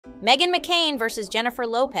Meghan McCain versus Jennifer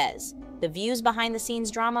Lopez. The views behind the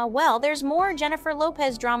scenes drama? Well, there's more Jennifer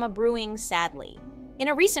Lopez drama brewing, sadly. In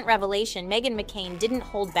a recent revelation, Meghan McCain didn't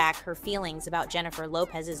hold back her feelings about Jennifer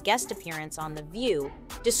Lopez's guest appearance on The View.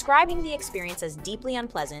 Describing the experience as deeply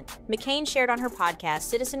unpleasant, McCain shared on her podcast,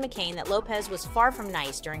 Citizen McCain, that Lopez was far from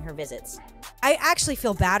nice during her visits. I actually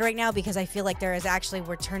feel bad right now because I feel like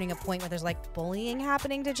we're turning a point where there's like bullying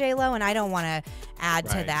happening to J-Lo, and I don't want to add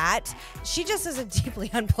to that. She just is a deeply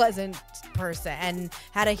unpleasant person and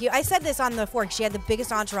had I said this on the fork, she had the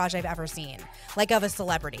biggest entourage I've ever seen, like of a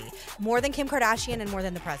celebrity, more than Kim Kardashian and more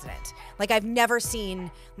than the president. Like I've never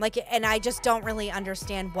seen and I just don't really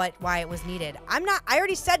understand why it was needed. I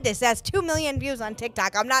already said this, it has 2 million views on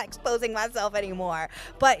TikTok. I'm not exposing myself anymore.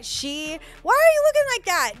 But why are you looking like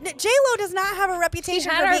that? J-Lo does not have a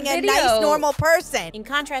reputation for being a nice, normal person. In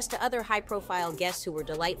contrast to other high-profile guests who were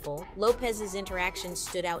delightful, Lopez's interactions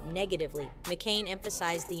stood out negatively. McCain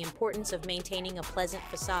emphasized the importance of maintaining a pleasant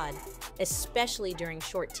facade, especially during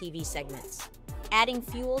short TV segments. Adding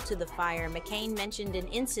fuel to the fire, McCain mentioned an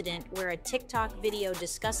incident where a TikTok video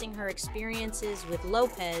discussing her experiences with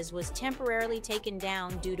Lopez was temporarily taken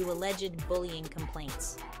down due to alleged bullying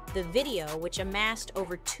complaints. The video, which amassed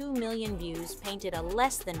over 2 million views, painted a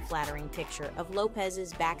less than flattering picture of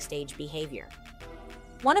Lopez's backstage behavior.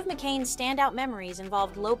 One of McCain's standout memories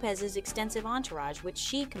involved Lopez's extensive entourage, which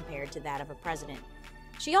she compared to that of a president.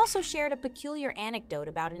 She also shared a peculiar anecdote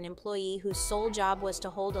about an employee whose sole job was to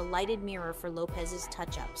hold a lighted mirror for Lopez's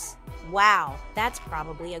touch-ups. Wow, that's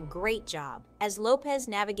probably a great job. As Lopez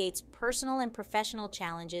navigates personal and professional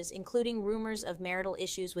challenges, including rumors of marital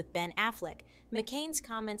issues with Ben Affleck, McCain's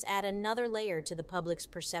comments add another layer to the public's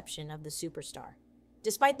perception of the superstar.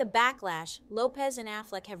 Despite the backlash, Lopez and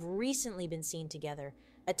Affleck have recently been seen together,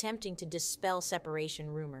 attempting to dispel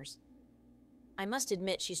separation rumors. I must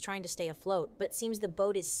admit she's trying to stay afloat, but seems the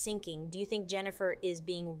boat is sinking. Do you think Jennifer is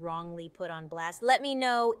being wrongly put on blast? Let me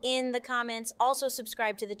know in the comments. Also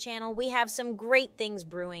subscribe to the channel. We have some great things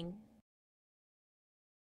brewing.